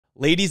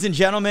Ladies and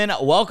gentlemen,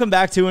 welcome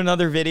back to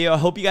another video. I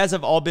hope you guys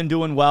have all been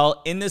doing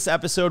well. In this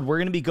episode, we're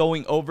going to be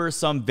going over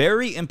some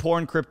very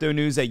important crypto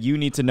news that you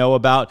need to know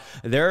about.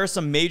 There are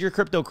some major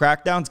crypto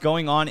crackdowns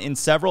going on in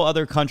several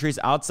other countries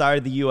outside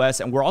of the US,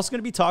 and we're also going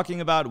to be talking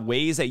about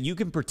ways that you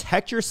can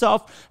protect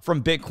yourself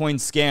from Bitcoin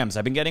scams.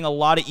 I've been getting a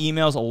lot of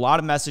emails, a lot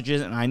of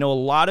messages, and I know a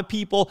lot of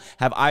people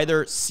have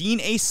either seen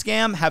a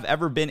scam, have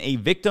ever been a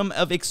victim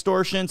of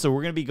extortion. So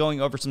we're going to be going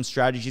over some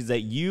strategies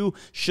that you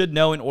should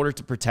know in order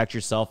to protect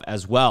yourself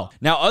as well.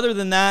 Now, other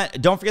than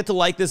that, don't forget to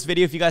like this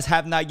video if you guys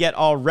have not yet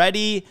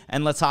already,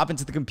 and let's hop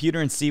into the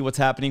computer and see what's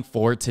happening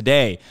for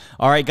today.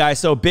 All right, guys,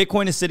 so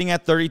Bitcoin is sitting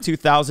at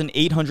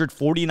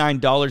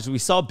 $32,849. We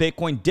saw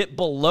Bitcoin dip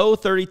below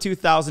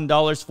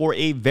 $32,000 for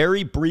a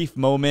very brief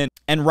moment,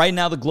 and right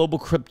now the global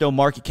crypto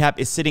market cap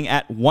is sitting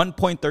at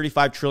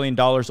 $1.35 trillion,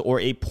 or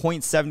a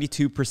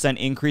 0.72%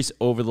 increase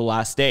over the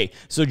last day.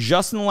 So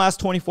just in the last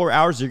 24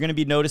 hours, you're going to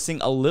be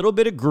noticing a little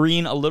bit of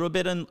green, a little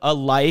bit of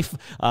life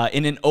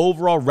in an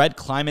overall red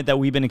climate that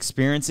we've been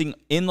experiencing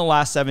in the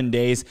last 7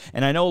 days.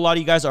 And I know a lot of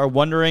you guys are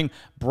wondering,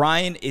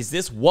 Brian, is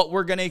this what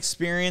we're going to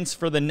experience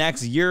for the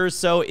next year or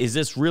so? Is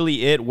this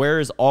really it? Where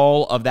is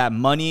all of that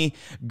money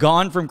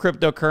gone from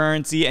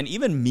cryptocurrency and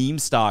even meme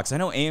stocks? I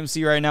know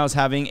AMC right now is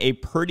having a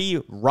pretty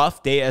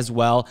rough day as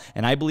well,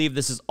 and I believe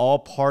this is all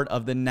part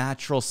of the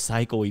natural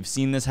cycle. We've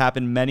seen this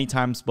happen many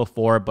times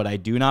before, but I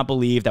do not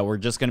believe that we're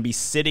just going to be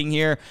sitting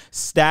here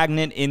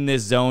stagnant in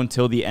this zone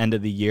till the end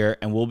of the year,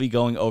 and we'll be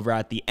going over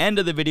at the end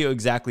of the video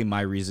exactly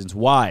my reasons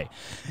why.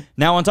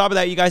 Now, on top of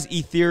that, you guys,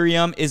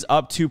 Ethereum is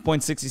up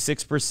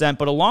 2.66%,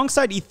 but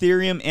alongside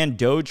Ethereum and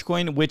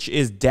Dogecoin, which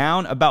is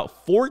down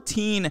about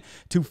 14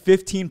 to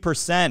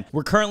 15%,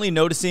 we're currently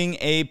noticing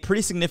a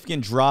pretty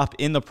significant drop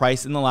in the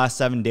price in the last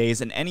 7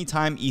 days. And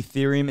anytime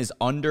Ethereum is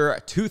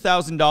under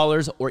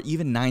 $2,000 or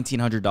even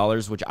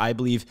 $1,900, which I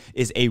believe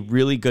is a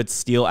really good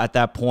steal at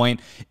that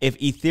point, if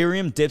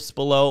Ethereum dips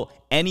below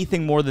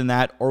anything more than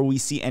that, or we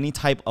see any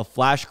type of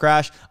flash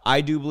crash,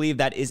 I do believe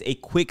that is a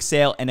quick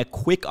sale and a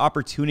quick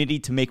opportunity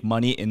to make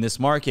money in this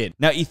market.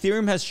 Now,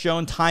 Ethereum has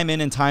shown time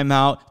in and time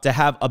out to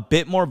have a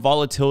bit more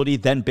volatility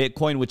than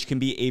Bitcoin, which can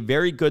be a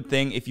very good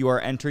thing if you are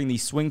entering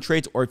these swing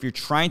trades or if you're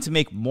trying to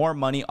make more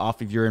money off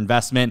of your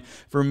investment.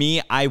 For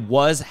me, I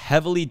was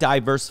heavily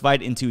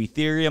diversified into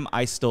Ethereum.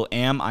 I still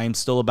am. I am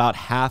still about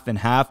half and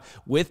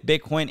half with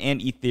Bitcoin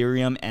and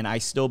Ethereum, and I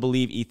still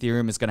believe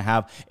Ethereum is going to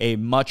have a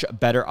much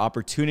better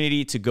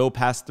opportunity to go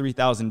past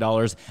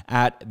 $3,000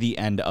 at the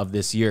end of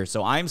this year.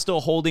 So I'm still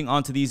holding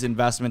onto these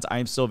investments.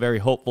 I'm still very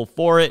hopeful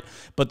for it.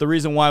 But the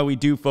reason why we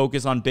do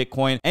focus on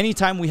Bitcoin,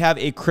 anytime we have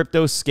a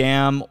crypto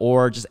scam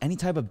or just any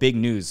type of big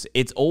news,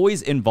 it's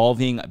always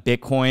involving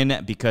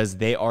Bitcoin because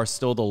they are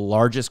still the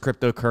largest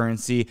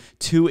cryptocurrency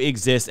to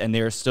exist and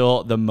they're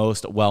still the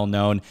most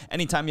well-known.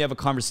 Anytime you have a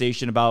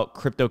conversation about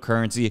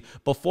cryptocurrency,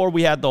 before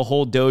we had the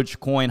whole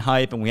Dogecoin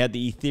hype and we had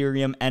the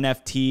Ethereum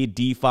NFT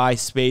DeFi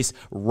space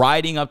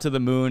riding up to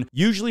the moon,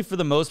 usually, for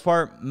the most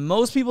part,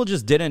 most people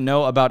just didn't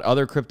know about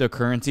other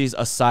cryptocurrencies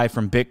aside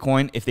from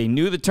Bitcoin. If they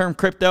knew the term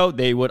crypto,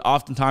 they would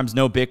oftentimes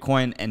know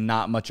Bitcoin and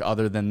not much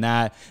other than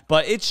that.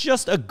 But it's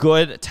just a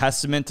good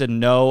testament to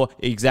know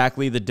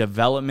exactly the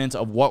development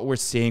of what we're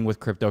seeing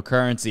with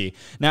cryptocurrency.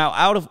 Now,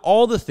 out of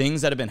all the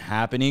things that have been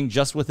happening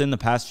just within the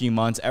past few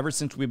months, ever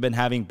since we've been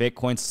having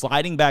Bitcoin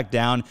sliding back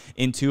down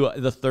into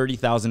the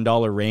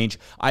 $30,000 range,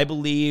 I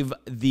believe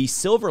the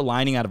silver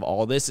lining out of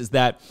all this is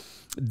that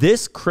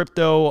this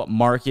crypto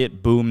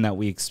market boom that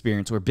we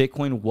experienced, where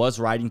Bitcoin was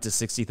riding to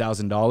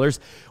 $60,000,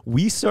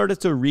 we started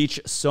to reach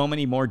so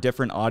many more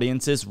different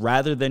audiences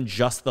rather than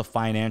just the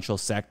financial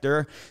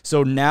sector.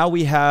 So now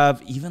we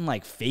have even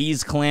like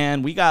FaZe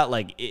Clan, we got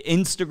like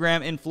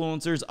Instagram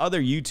influencers,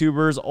 other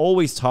YouTubers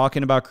always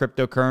talking about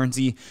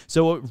cryptocurrency.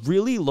 So it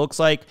really looks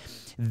like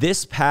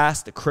this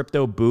past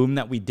crypto boom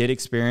that we did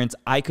experience,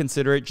 I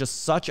consider it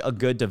just such a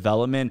good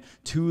development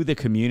to the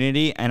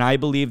community. And I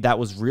believe that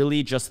was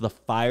really just the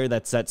fire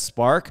that set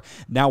spark.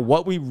 Now,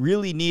 what we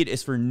really need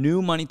is for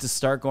new money to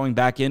start going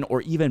back in,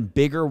 or even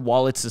bigger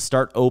wallets to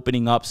start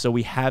opening up, so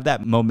we have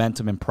that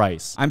momentum in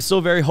price. I'm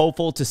still very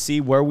hopeful to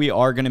see where we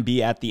are going to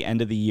be at the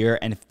end of the year.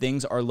 And if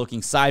things are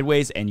looking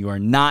sideways and you are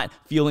not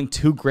feeling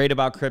too great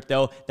about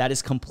crypto, that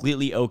is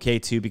completely okay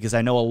too, because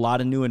I know a lot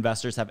of new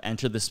investors have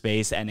entered the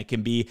space and it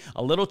can be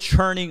a little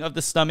churning of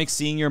the stomach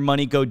seeing your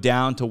money go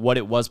down to what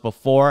it was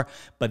before,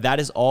 but that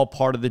is all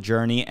part of the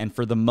journey. And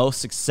for the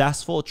most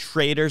successful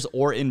traders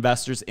or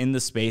investors in the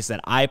space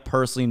that I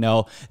personally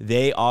know,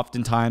 they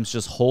oftentimes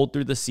just hold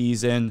through the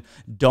season,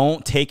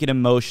 don't take it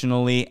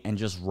emotionally, and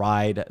just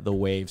ride the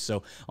wave.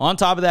 So on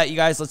top of that, you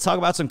guys, let's talk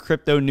about some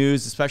crypto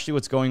news, especially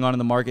what's going on in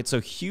the market. So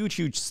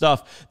huge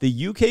stuff.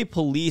 The UK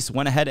police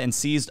went ahead and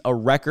seized a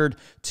record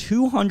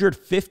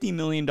 $250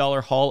 million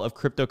haul of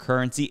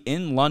cryptocurrency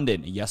in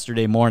London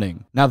yesterday morning.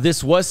 Bitcoin. Now,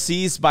 this was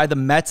seized by the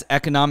Met's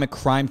Economic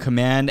Crime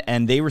Command,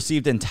 and they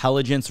received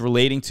intelligence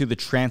relating to the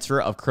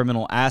transfer of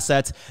criminal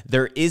assets.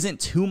 There isn't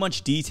too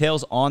much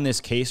details on this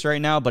case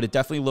right now, but it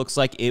definitely looks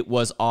like it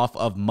was off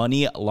of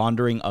money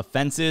laundering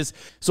offenses.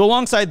 So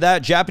alongside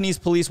that, Japanese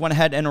police went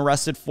ahead and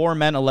arrested 4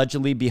 men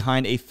allegedly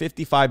behind a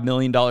 $55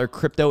 million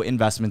crypto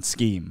investment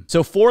scheme.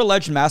 So 4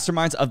 alleged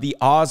masterminds of the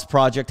Oz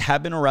project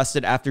have been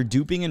arrested after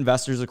duping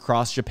investors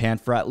across Japan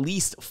for at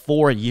least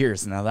 4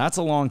 years. Now, that's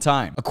a long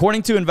time.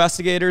 According to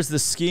investigators, the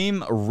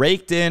scheme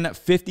raked in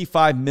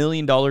 $55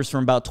 million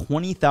from about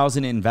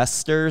 20,000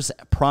 investors,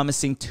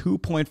 promising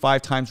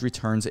 2.5 times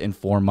returns in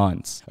 4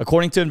 months.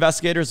 According to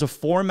investigators, the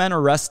 4 men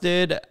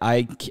arrested,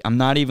 I'm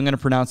not even going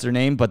to pronounce their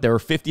name, but they were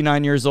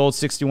 59 years old,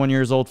 61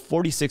 years old,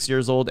 46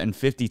 years old, and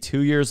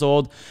 52 years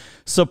old.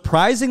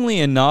 Surprisingly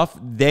enough,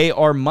 they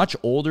are much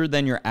older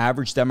than your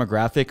average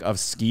demographic of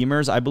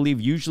schemers. I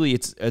believe usually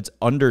it's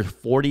under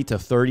 40 to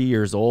 30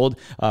 years old.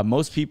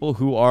 Most people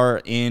who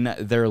are in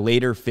their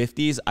later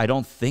 50s, I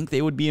don't think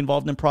they would be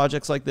involved in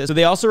projects like this. So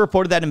they also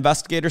reported that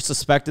investigators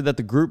suspected that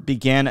the group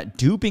began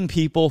duping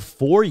people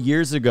 4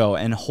 years ago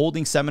and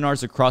holding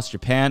seminars across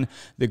Japan.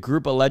 The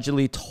group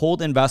allegedly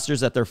told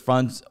investors that their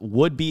funds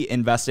would be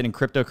invested in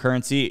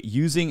cryptocurrency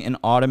using an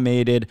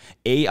automated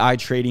AI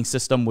trading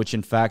system, which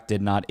in fact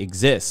did not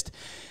exist.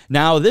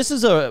 Now, this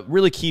is a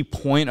really key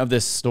point of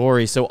this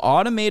story. So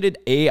automated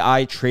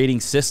AI trading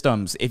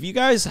systems, if you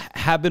guys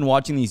have been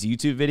watching these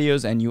YouTube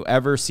videos and you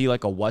ever see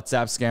like a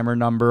WhatsApp scammer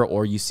number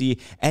or you see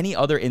any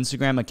other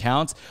Instagram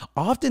accounts,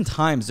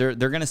 oftentimes they're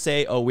going to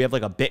say, oh, we have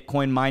like a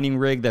Bitcoin mining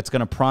rig that's going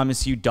to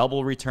promise you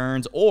double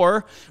returns,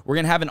 or we're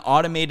going to have an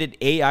automated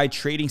AI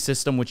trading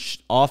system,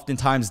 which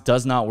oftentimes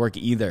does not work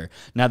either.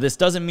 Now, this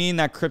doesn't mean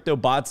that crypto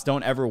bots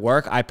don't ever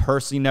work. I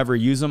personally never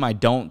use them. I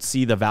don't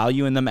see the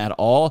value in them at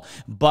all.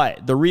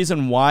 But the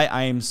reason why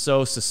I am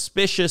so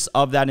suspicious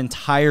of that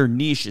entire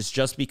niche is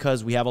just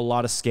because we have a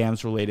lot of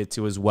scams related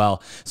to as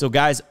well. So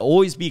guys,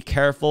 always be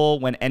careful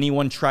when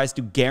anyone tries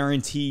to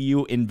guarantee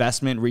you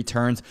investment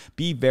returns.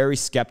 Be very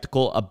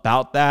skeptical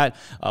about that.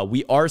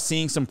 We are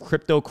seeing some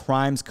crypto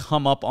crimes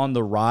come up on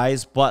the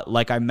rise, but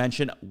like I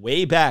mentioned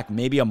way back,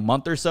 maybe a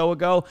month or so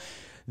ago,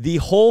 the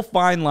whole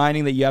fine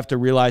lining that you have to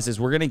realize is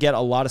we're going to get a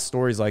lot of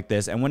stories like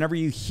this. And whenever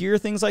you hear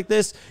things like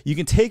this, you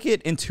can take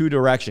it in 2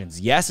 directions.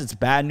 Yes, it's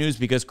bad news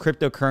because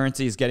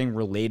cryptocurrency is getting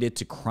related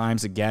to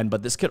crimes again,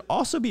 but this could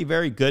also be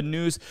very good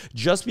news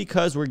just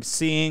because we're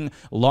seeing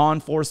law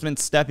enforcement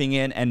stepping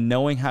in and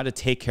knowing how to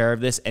take care of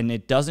this. And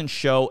it doesn't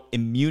show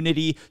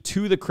immunity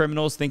to the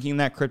criminals thinking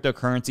that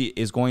cryptocurrency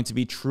is going to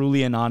be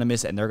truly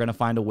anonymous and they're going to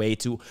find a way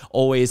to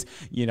always,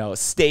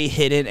 stay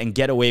hidden and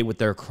get away with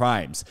their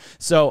crimes.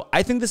 So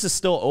I think this is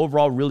still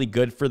overall really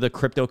good for the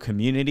crypto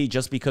community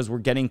just because we're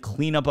getting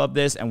cleanup of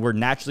this and we're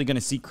naturally going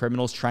to see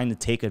criminals trying to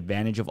take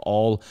advantage of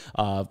all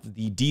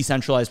the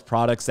decentralized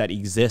products that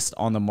exist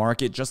on the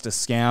market just to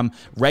scam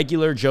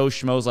regular Joe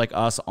Schmoes like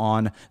us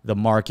on the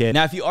market.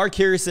 Now, if you are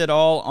curious at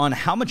all on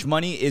how much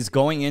money is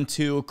going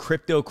into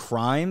crypto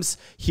crimes,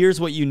 here's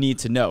what you need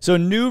to know. So a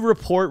new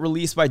report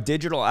released by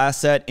digital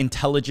asset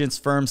intelligence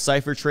firm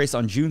CipherTrace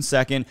on June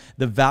 2nd,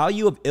 the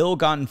value of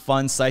ill-gotten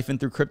funds siphoned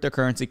through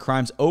cryptocurrency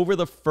crimes over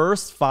the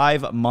first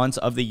 5 months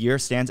of the year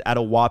stands at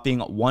a whopping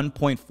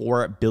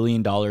 $1.4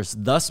 billion,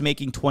 thus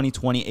making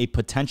 2020 a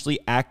potentially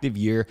active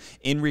year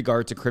in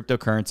regard to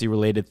cryptocurrency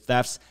related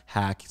thefts,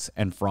 hacks,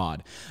 and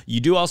fraud.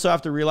 You do also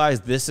have to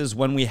realize this is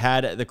when we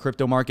had the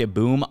crypto market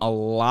boom, a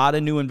lot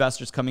of new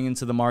investors coming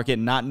into the market,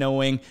 not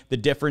knowing the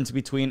difference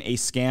between a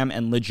scam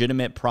and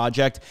legitimate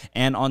project.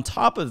 And on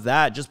top of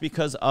that, just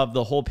because of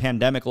the whole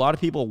pandemic, a lot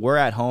of people were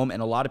at home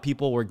and a lot of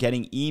people were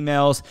getting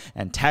emails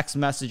and text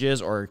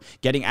messages or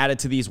getting added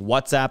to these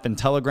WhatsApp and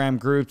Telegram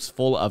groups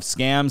full of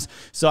scams.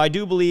 So I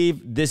do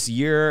believe this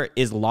year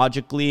is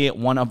logically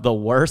one of the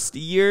worst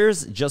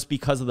years just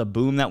because of the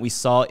boom that we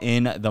saw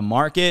in the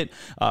market.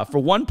 For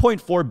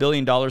 $1.4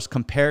 billion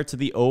compared to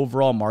the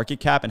overall market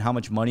cap and how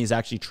much money is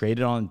actually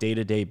traded on a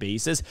day-to-day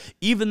basis,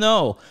 even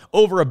though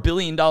over $1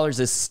 billion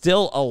is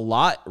still a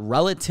lot,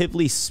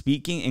 relatively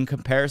speaking, in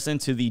comparison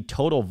to the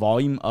total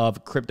volume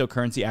of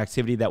cryptocurrency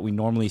activity that we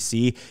normally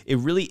see, it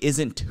really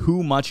isn't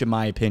too much in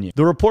my opinion.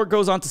 The report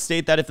goes on to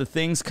state that if the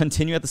things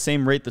continue at the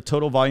same rate, the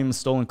total volume of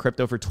stolen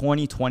crypto for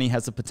 2020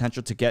 has the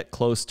potential to get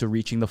close to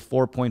reaching the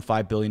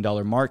 $4.5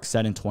 billion mark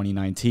set in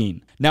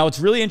 2019. Now, what's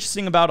really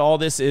interesting about all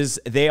this is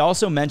they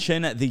also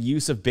mention the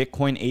use of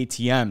Bitcoin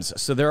ATMs.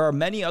 So there are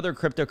many other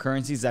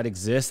cryptocurrencies that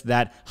exist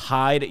that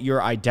hide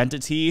your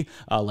identity,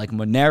 like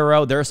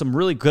Monero. There are some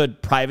really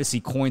good privacy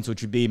coins,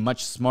 which would be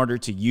much smarter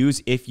to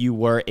use if you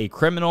were a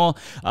criminal,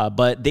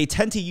 but they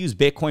tend to use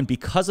Bitcoin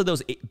because of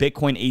those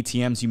Bitcoin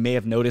ATMs you may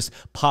have noticed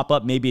pop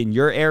up maybe in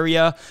your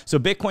area. So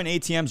Bitcoin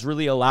ATMs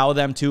really allow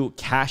them to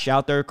cash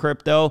out their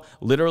crypto,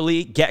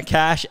 literally get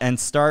cash and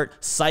start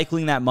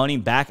cycling that money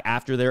back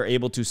after they're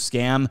able to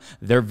scam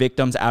their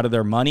victims out of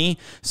their money.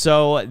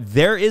 So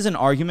there is an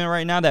argument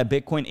right now that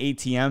Bitcoin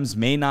ATMs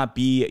may not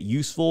be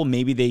useful.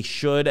 Maybe they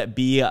should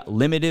be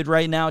limited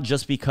right now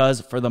just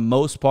because for the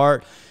most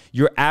part,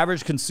 your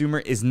average consumer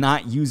is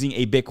not using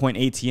a Bitcoin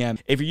ATM.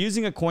 If you're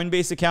using a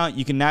Coinbase account,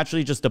 you can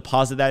naturally just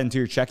deposit that into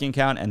your checking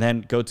account and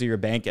then go to your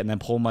bank and then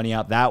pull money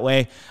out that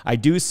way. I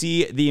do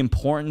see the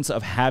importance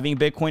of having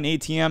Bitcoin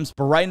ATMs,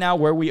 but right now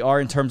where we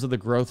are in terms of the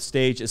growth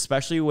stage,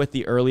 especially with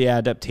the early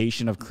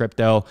adaptation of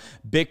crypto,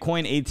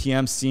 Bitcoin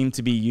ATMs seem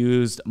to be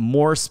used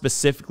more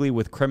specifically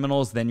with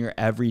criminals than your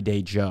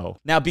everyday Joe.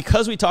 Now,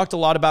 because we talked a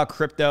lot about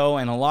crypto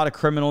and a lot of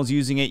criminals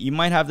using it, you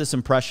might have this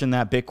impression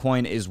that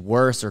Bitcoin is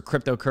worse or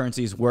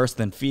cryptocurrency is worse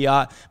than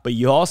fiat, but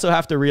you also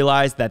have to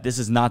realize that this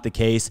is not the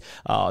case.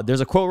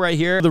 There's a quote right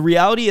here. The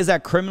reality is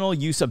that criminal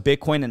use of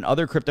Bitcoin and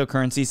other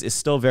cryptocurrencies is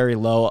still very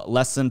low,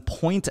 less than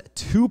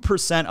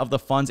 0.2% of the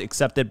funds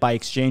accepted by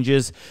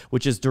exchanges,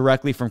 which is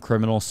directly from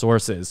criminal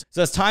sources.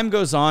 So as time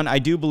goes on, I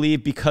do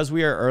believe because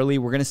we are early,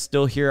 we're going to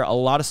still hear a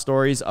lot of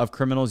stories of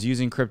criminals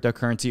using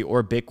cryptocurrency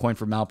or Bitcoin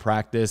for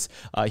malpractice.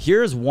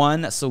 Here's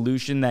one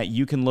solution that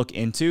you can look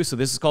into. So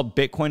this is called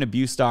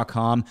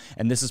bitcoinabuse.com,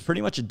 and this is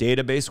pretty much a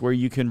database where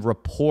you can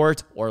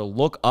report or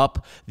look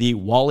up the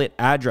wallet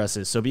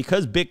addresses. So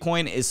because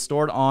Bitcoin is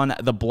stored on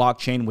the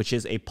blockchain, which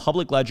is a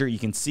public ledger, you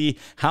can see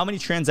how many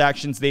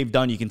transactions they've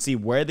done. You can see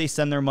where they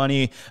send their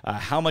money,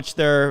 how much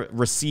they're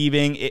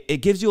receiving.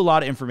 It gives you a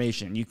lot of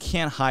information. You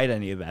can't hide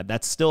any of that.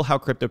 That's still how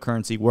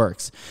cryptocurrency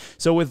works.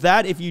 So with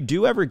that, if you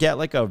do ever get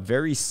like a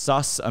very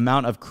sus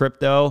amount of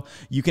crypto,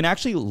 you can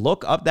actually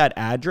look up that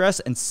address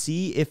and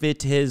see if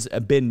it has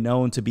been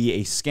known to be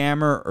a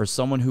scammer or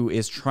someone who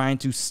is trying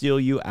to steal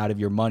you out of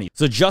your money.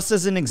 So just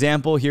as an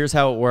example, here's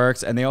how it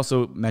works. And they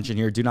also mention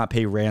here, do not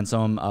pay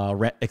ransom.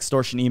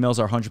 Extortion emails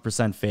are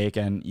 100% fake,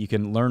 and you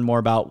can learn more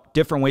about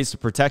different ways to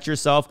protect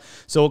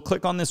yourself. So we'll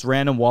click on this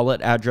random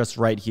wallet address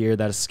right here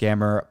that a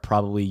scammer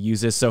probably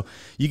uses. So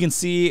you can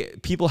see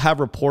people have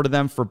reported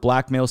them for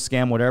blackmail,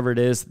 scam, whatever it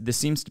is. This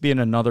seems to be in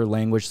another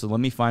language. So let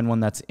me find one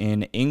that's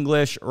in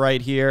English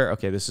right here.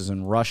 Okay, this is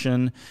in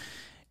Russian.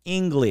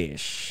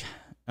 English.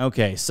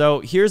 Okay,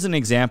 so here's an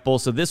example.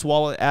 So this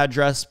wallet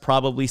address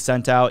probably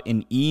sent out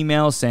an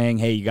email saying,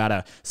 hey, you got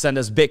to send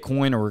us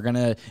Bitcoin or we're going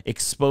to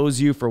expose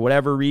you for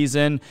whatever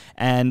reason.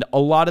 And a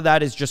lot of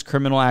that is just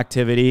criminal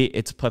activity.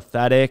 It's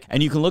pathetic.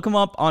 And you can look them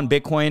up on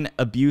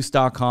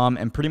bitcoinabuse.com.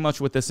 And pretty much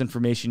with this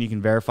information, you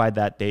can verify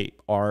that they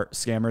are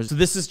scammers. So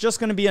this is just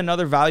going to be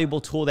another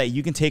valuable tool that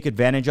you can take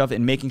advantage of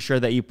in making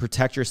sure that you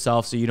protect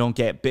yourself so you don't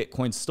get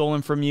Bitcoin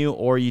stolen from you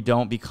or you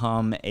don't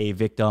become a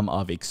victim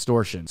of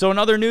extortion. So in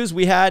other news,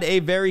 we had a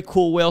very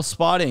cool whale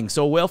spotting.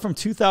 So a whale from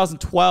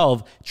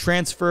 2012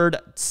 transferred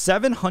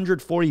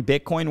 740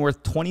 Bitcoin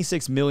worth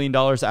 $26 million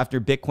after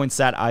Bitcoin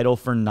sat idle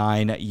for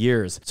 9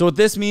 years. So what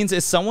this means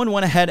is someone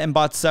went ahead and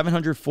bought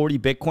 740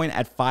 Bitcoin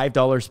at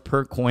 $5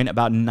 per coin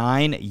about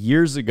 9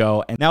 years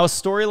ago. And now a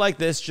story like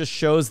this just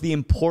shows the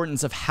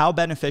importance of how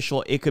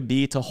beneficial it could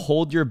be to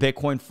hold your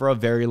Bitcoin for a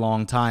very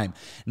long time.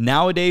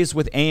 Nowadays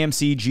with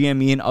AMC,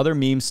 GME, and other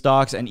meme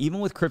stocks, and even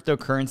with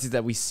cryptocurrencies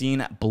that we've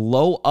seen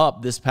blow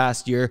up this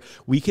past year,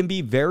 we can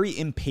be very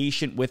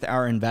impatient with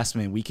our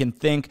investment. We can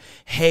think,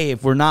 hey,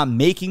 if we're not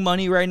making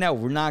money right now,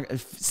 we're not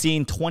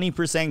seeing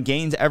 20%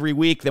 gains every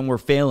week, then we're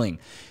failing.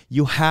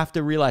 You have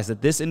to realize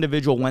that this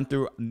individual went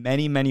through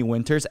many, many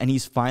winters and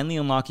he's finally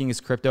unlocking his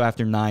crypto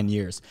after 9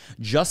 years.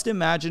 Just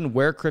imagine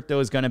where crypto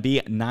is going to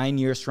be 9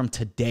 years from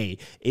today.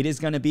 It is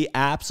going to be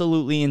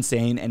absolutely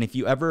insane. And if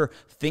you ever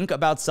think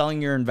about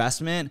selling your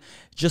investment,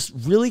 just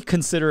really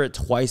consider it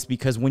twice,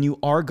 because when you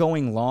are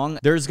going long,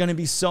 there's going to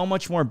be so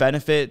much more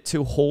benefit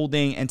to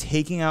holding and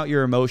taking out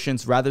your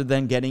emotions rather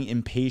than getting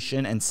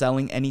impatient and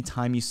selling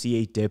anytime you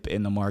see a dip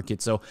in the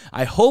market. So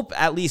I hope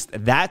at least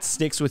that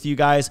sticks with you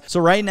guys.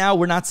 So right now,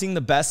 we're not seeing the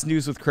best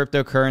news with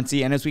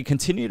cryptocurrency. And as we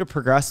continue to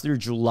progress through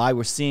July,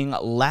 we're seeing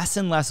less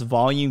and less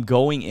volume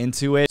going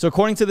into it. So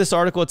according to this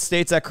article, it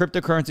states that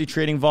cryptocurrency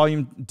trading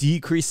volume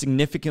decreased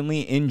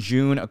significantly in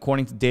June,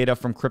 according to data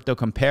from Crypto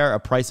Compare, a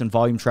price and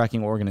volume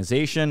tracking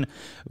organization.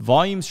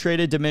 Volumes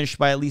traded diminished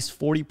by at least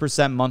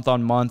 40% month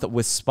on month,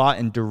 with spot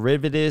and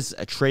derivatives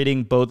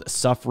trading both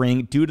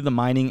suffering due to the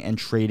mining and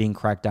trading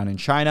crackdown in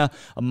China,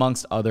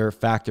 amongst other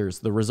factors.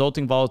 The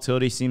resulting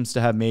volatility seems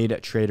to have made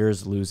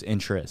traders lose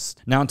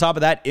interest. Now, on top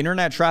of that,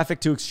 internet traffic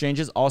to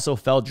exchanges also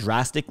fell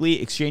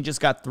drastically. Exchanges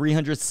got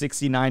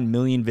 369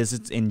 million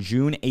visits in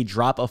June, a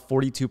drop of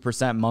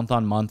 42% month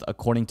on month,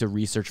 according to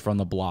research from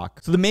the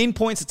block. So the main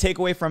points to take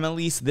away from at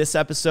least this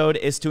episode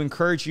is to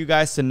encourage you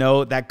guys to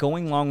know that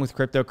going long with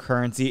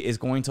cryptocurrency is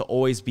going to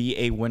always be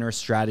a winner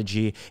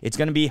strategy. It's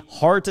going to be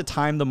hard to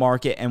time the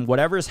market, and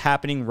whatever is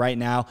happening right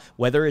now,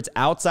 whether it's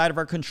outside of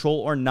our control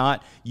or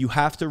not, you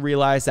have to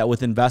realize that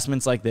with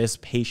investments like this,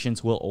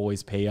 patience will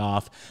always pay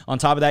off. On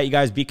top of that, you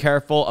guys be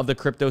careful of the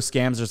crypto crypto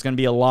scams. There's going to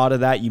be a lot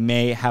of that. You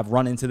may have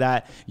run into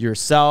that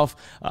yourself.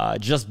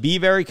 Just be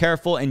very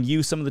careful and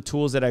use some of the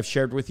tools that I've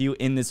shared with you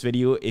in this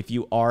video if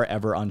you are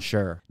ever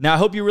unsure. Now, I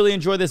hope you really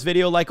enjoyed this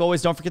video. Like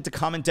always, don't forget to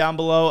comment down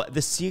below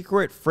the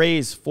secret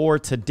phrase for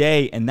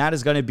today, and that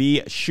is going to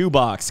be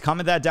shoebox.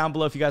 Comment that down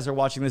below if you guys are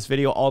watching this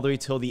video all the way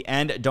till the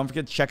end. Don't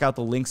forget to check out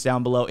the links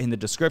down below in the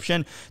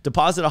description.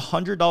 Deposit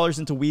 $100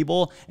 into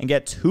Webull and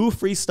get 2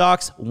 free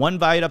stocks, one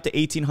valued up to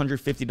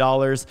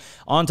 $1,850.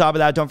 On top of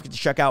that, don't forget to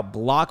check out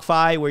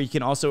BlockFi, where you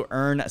can also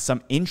earn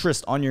some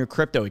interest on your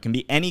crypto. It can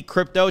be any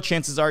crypto.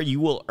 Chances are you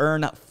will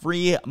earn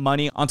free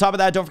money. On top of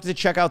that, don't forget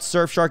to check out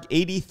Surfshark,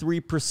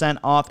 83%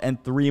 off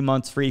and 3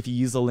 months free if you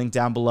use the link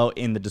down below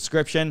in the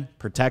description.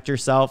 Protect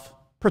yourself.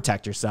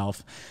 Protect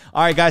yourself.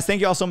 All right, guys, thank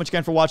you all so much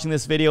again for watching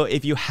this video.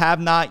 If you have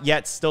not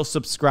yet still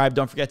subscribed,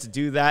 don't forget to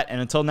do that.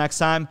 And until next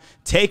time,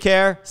 take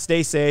care,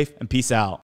 stay safe, and peace out.